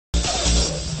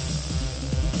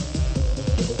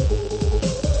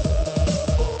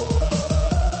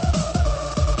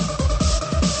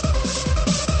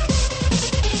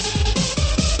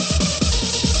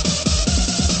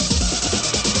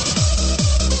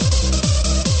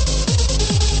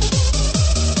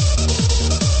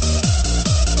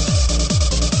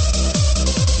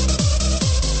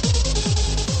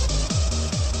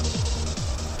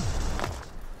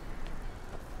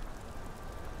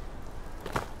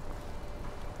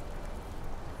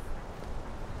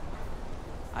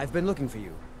I've been looking for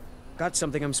you. Got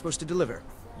something I'm supposed to deliver.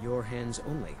 Your hands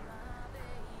only.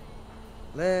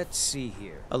 Let's see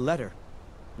here. A letter.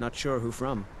 Not sure who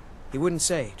from. He wouldn't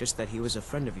say, just that he was a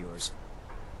friend of yours.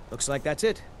 Looks like that's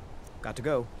it. Got to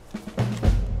go.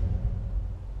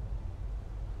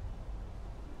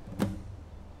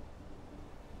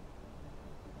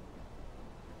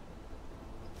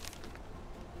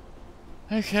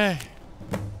 Okay.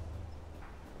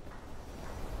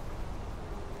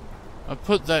 I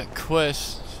put that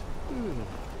quest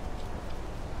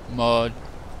mod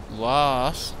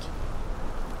last.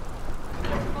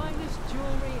 Finest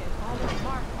jewelry and all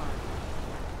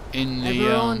the In Ever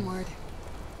the onward.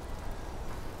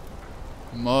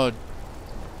 mod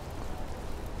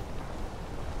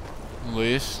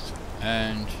list,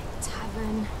 and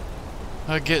Tavern.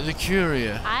 I get the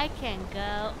curia. I can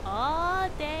go all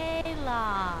day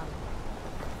long.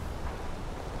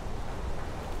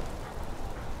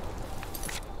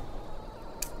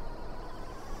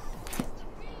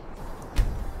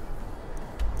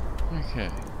 Okay.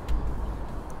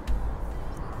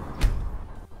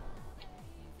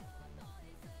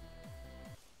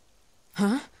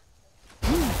 Huh?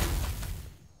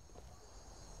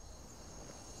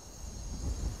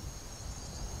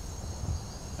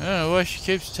 I don't know why she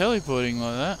keeps teleporting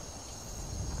like that.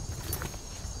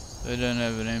 They don't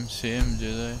have an MCM,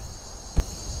 do they?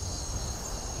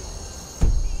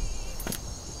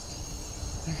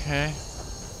 Okay.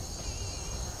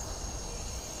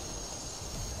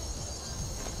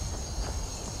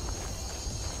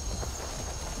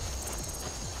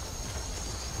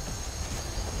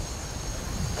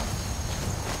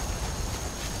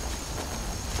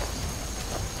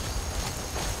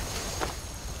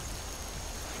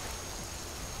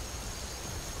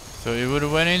 So you would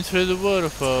have went in through the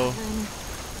waterfall.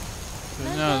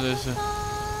 But no, there's a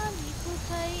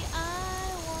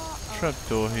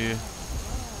trapdoor here.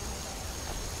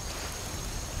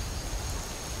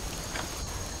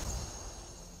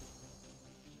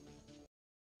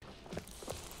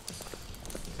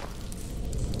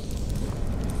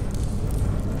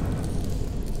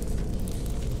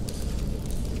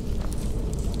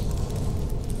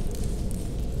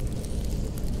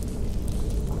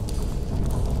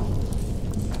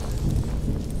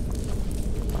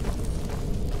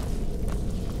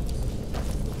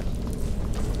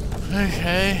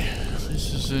 Okay,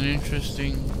 this is an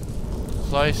interesting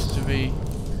place to be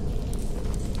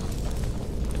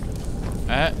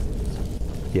at.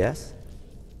 Yes?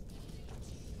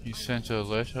 You sent a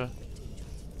letter.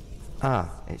 Ah,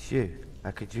 it's you.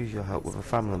 I could use your help with a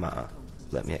family matter.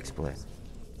 Let me explain.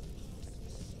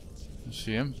 It's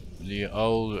the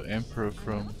old emperor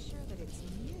from...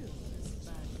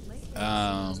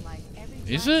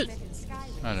 is it?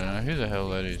 I don't know who the hell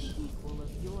that is.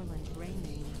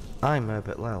 I'm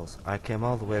Herbert Lels. I came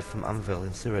all the way from Anvil in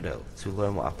Cyrodiil to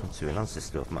learn what happened to an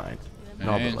ancestor of mine. An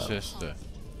Norbert ancestor.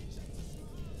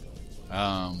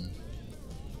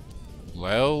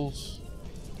 Lels?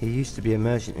 He used to be a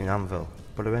merchant in Anvil,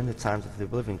 but around the times of the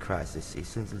Oblivion Crisis, he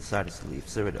suddenly decided to leave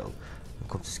Cyrodiil and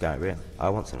come to Skyrim. I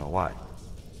want to know why.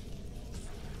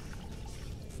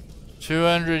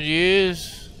 200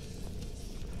 years?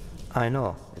 I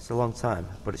know, it's a long time,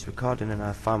 but it's recorded in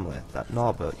our family that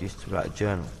Norbert used to write a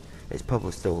journal. It's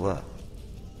probably still there.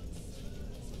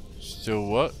 Still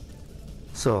what?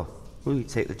 So, will you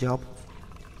take the job?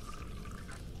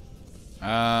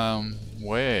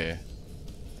 Where?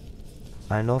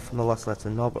 I know from the last letter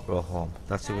Norbert wrote home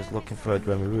that he was looking for a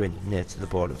Dwemer ruin near to the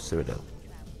border of Cyrodiil.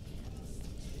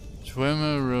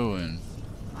 Dwemer ruin.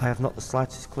 I have not the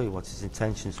slightest clue what his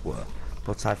intentions were,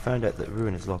 but I found out that the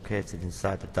ruin is located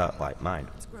inside the Dark Light mine.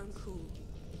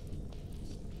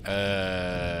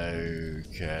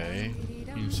 Okay.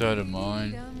 Inside a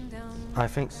mine. I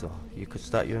think so. You could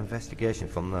start your investigation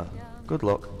from there. Good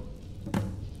luck.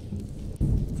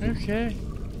 Okay.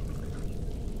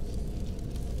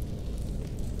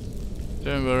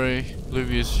 Don't worry,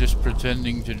 Livia's just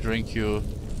pretending to drink your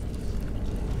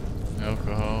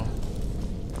alcohol.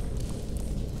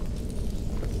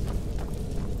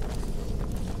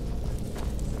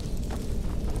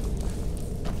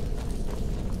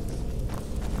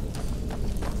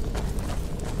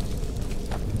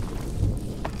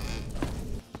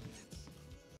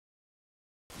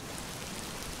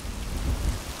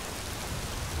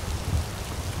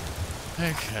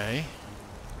 Okay.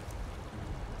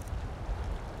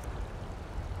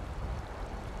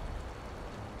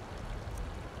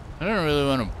 I don't really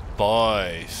want to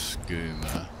buy skooma.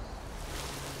 I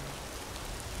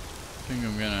think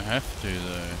I'm gonna have to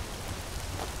though.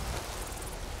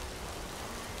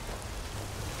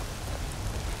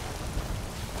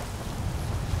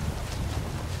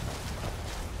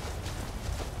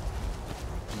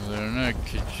 no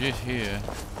Khajiit here.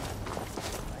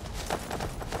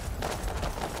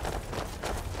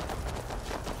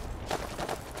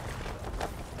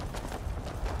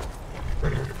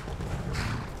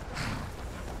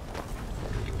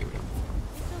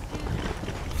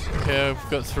 Okay, I've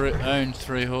got owned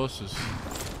 3 horses.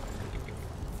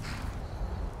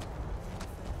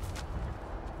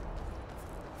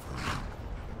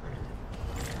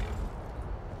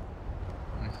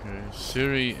 Okay,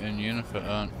 Siri and Unifa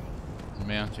aren't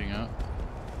mounting up.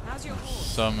 How's your horse?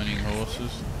 Summoning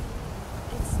horses.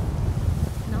 It's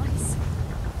nice.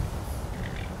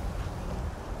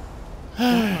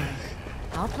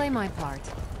 I'll play my part.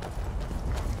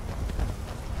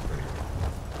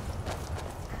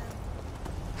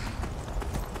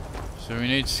 So we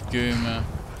need skooma.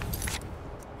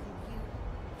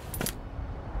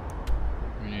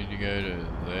 We need to go to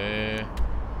there.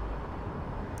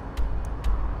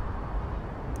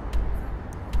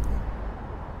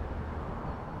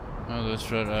 Oh,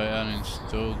 that's right, I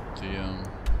uninstalled the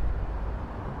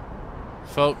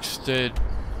Folkstead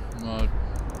mod.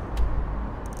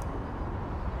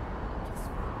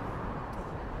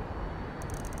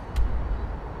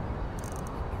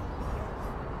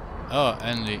 Oh,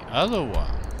 and the other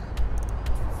one.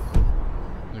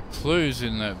 The clues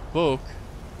in that book.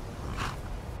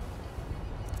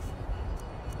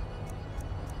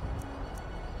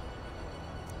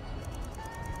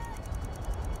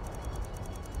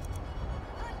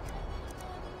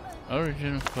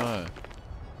 Origin of Fire.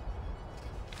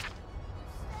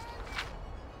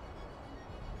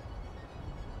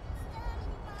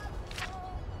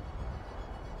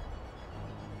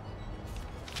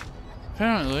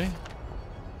 Apparently,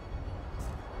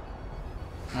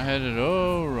 I had it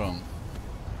all wrong.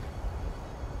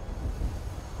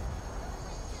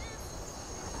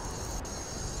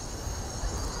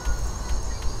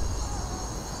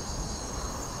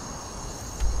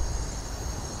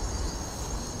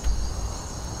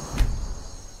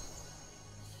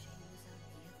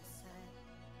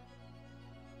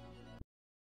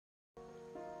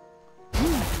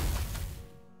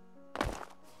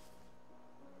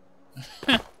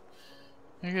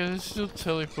 Okay, they're still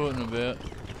teleporting about.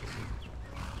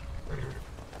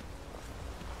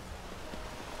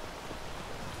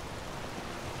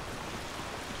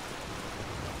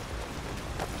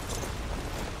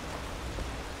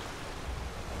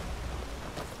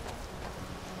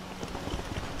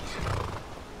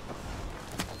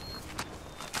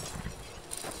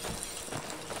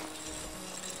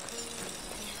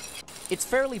 It's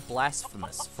fairly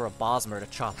blasphemous for a Bosmer to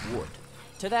chop wood.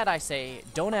 To that I say,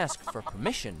 don't ask for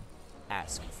permission,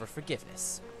 ask for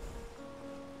forgiveness.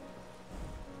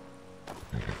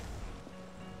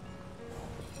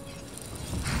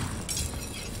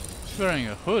 He's wearing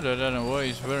a hood, I don't know why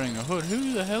he's wearing a hood.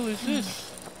 Who the hell is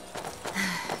this?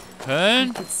 Hearn?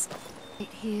 I could stay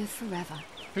here forever.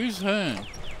 Who's Hearn?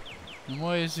 And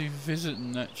why is he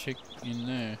visiting that chick in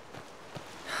there?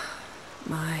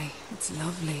 My, it's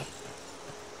lovely.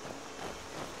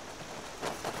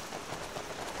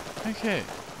 Okay,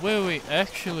 where we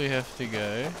actually have to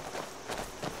go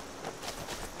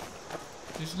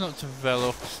is not to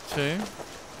Valok's tomb,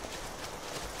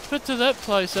 but to that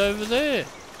place over there.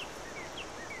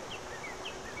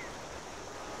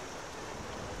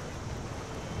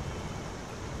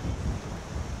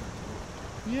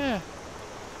 Yeah.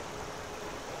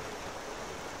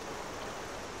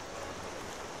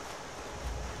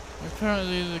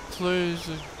 Apparently the clues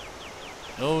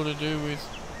are all to do with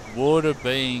water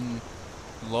being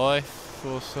life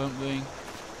or something.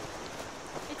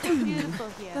 It's so beautiful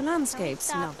here. The landscape's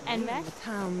Stop lovely, and and rest. the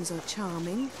towns are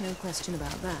charming, no question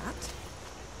about that.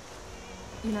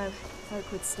 You know, folk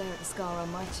would stare at the scar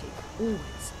on my cheek,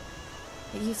 always.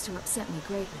 It used to upset me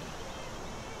greatly.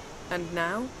 And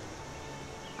now?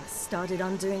 I started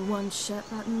undoing one shirt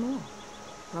button more.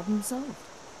 Problem solved.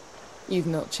 You've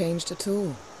not changed at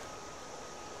all.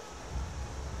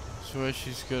 Swear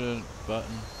she's got a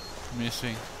button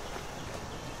missing.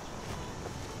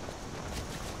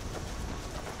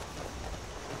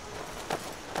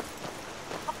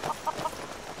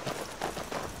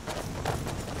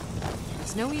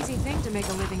 It's no easy thing to make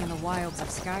a living in the wilds of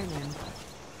Skyrim.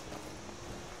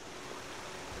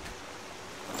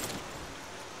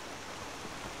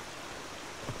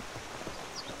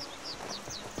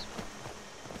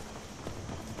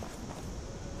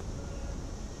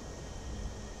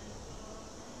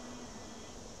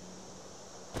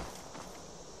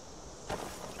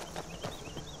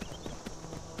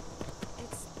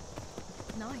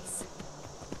 Nice.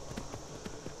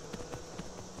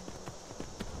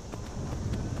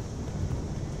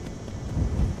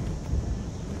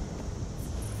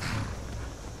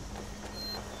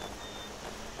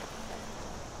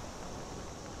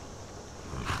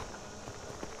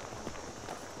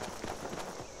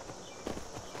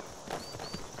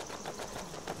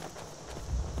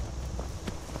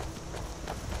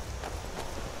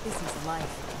 of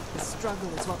life. The struggle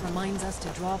is what reminds us to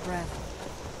draw breath.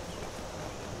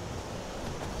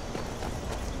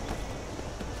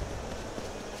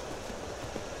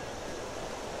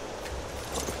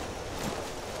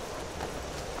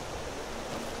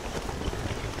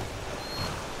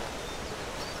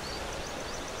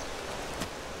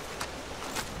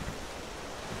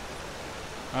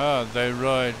 Ah, they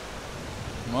ride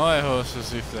my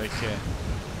horses if they can.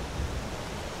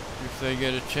 If they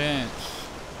get a chance.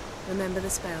 Remember the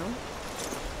spell?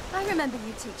 I remember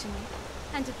you teaching me.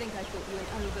 And to think I thought you had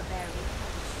overbearing.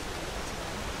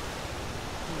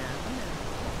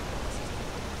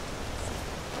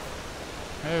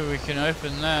 No, Oh, we can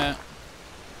open that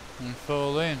and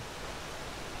fall in.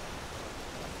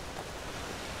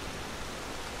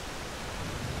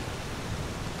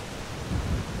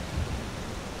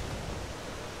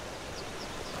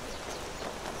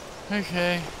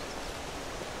 Okay.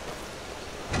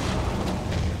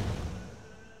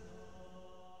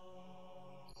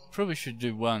 Probably should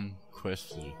do one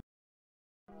quest at a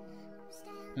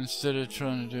instead of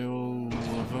trying to do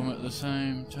all of them at the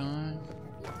same time.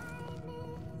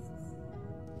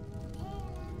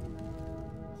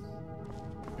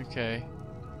 Okay.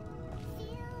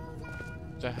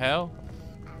 The hell?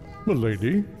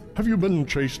 Milady, have you been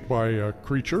chased by a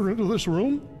creature into this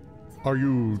room? Are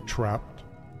you trapped?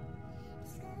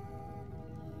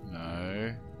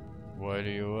 No. Why do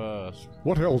you ask?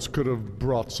 What else could have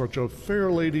brought such a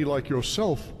fair lady like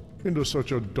yourself into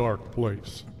such a dark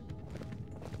place?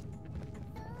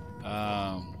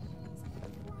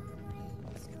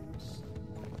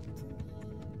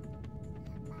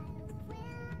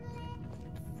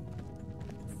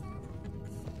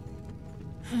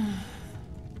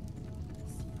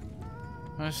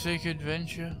 I seek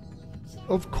adventure.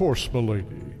 Of course, milady.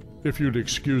 If you'd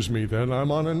excuse me then,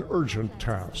 I'm on an urgent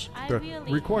task that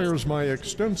requires my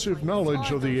extensive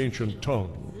knowledge of the ancient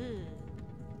tongue.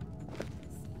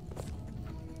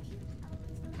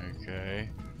 Okay.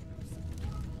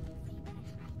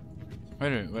 Wait a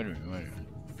minute.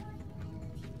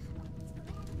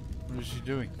 What is he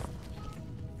doing?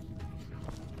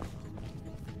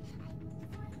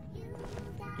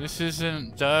 This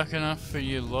isn't dark enough for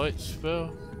your light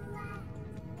spell?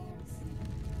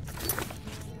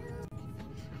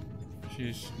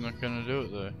 She's not gonna do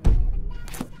it though.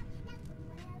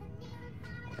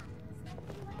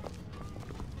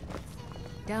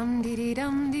 Dum dee dee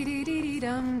dum dee dee dee dee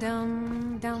dum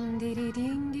dum dum dee dee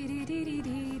ding dee dee dee dee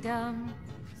dee dum.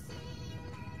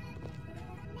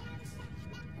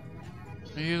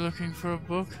 Are you looking for a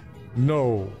book?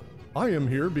 No, I am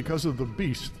here because of the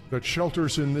beast that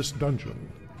shelters in this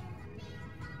dungeon.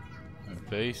 A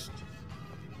beast?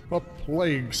 A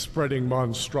plague-spreading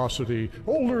monstrosity,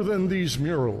 older than these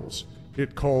murals.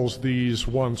 It calls these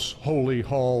once holy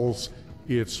halls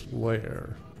its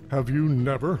lair. Have you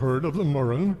never heard of the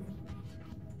Murren?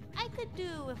 I could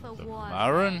do with a warm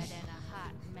Murren? bed and a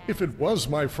hot mat. If it was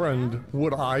my friend,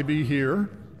 would I be here?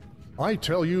 I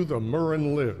tell you, the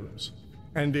Murren lives,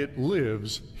 and it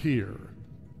lives here.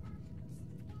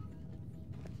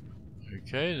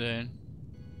 Okay then.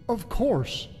 Of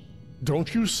course.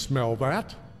 Don't you smell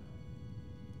that?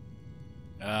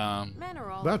 Men are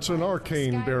all That's an alike.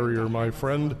 arcane Skyrim barrier, don't my have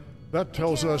friend. That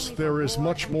tells care us only for there is war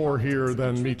much and more here politics,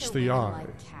 than treat meets the the women eye.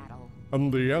 like cattle.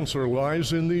 And the answer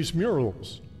lies in these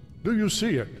murals. Do you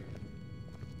see it?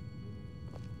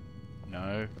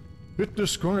 No. It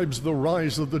describes the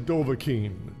rise of the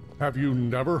Dovahkiin. Have you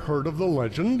never heard of the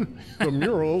legend? The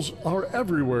murals are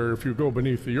everywhere if you go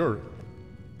beneath the earth.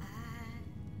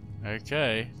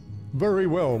 Okay. Very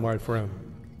well, my friend.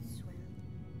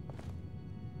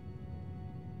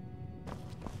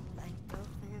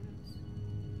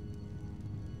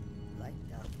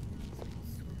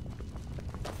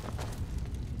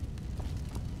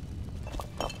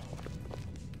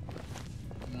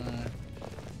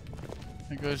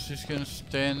 That guy's just gonna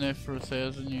stand there for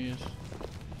 1,000 years.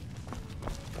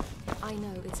 I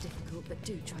know it's difficult, but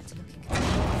do try to look in.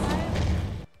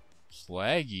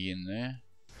 Slaggy in there.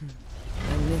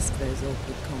 I missed those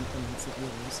awkward compliments of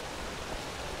yours.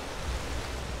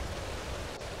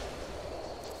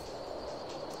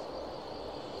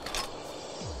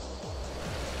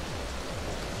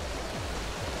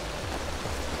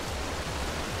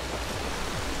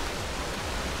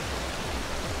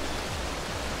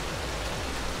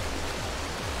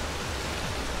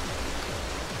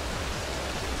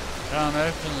 Can't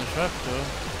open the trapdoor.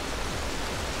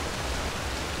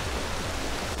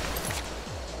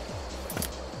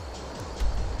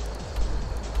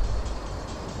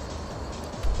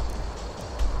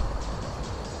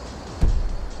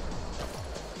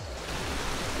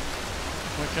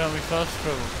 What can't we fast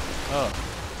travel? Oh.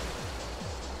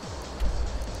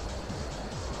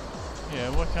 Yeah,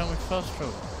 why can't we fast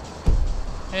travel?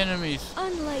 Enemies.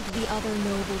 Unlike the other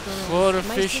noble girls, Water,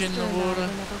 my fish sister in the and I water. were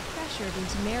never pressured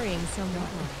into marrying someone.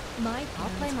 My I'll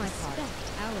play my part.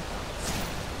 respect our thoughts.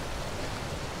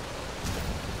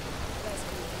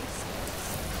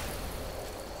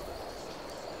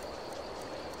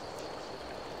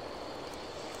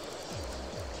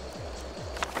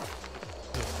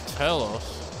 Tell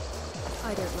us.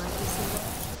 I don't like this a lot.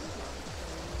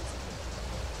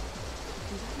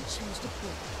 You haven't changed a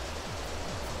bit.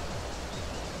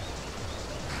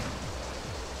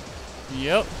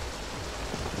 Yep.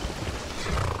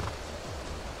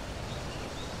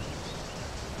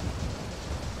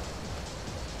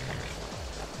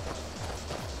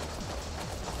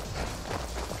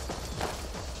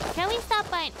 Can we stop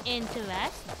by an inn to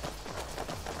rest?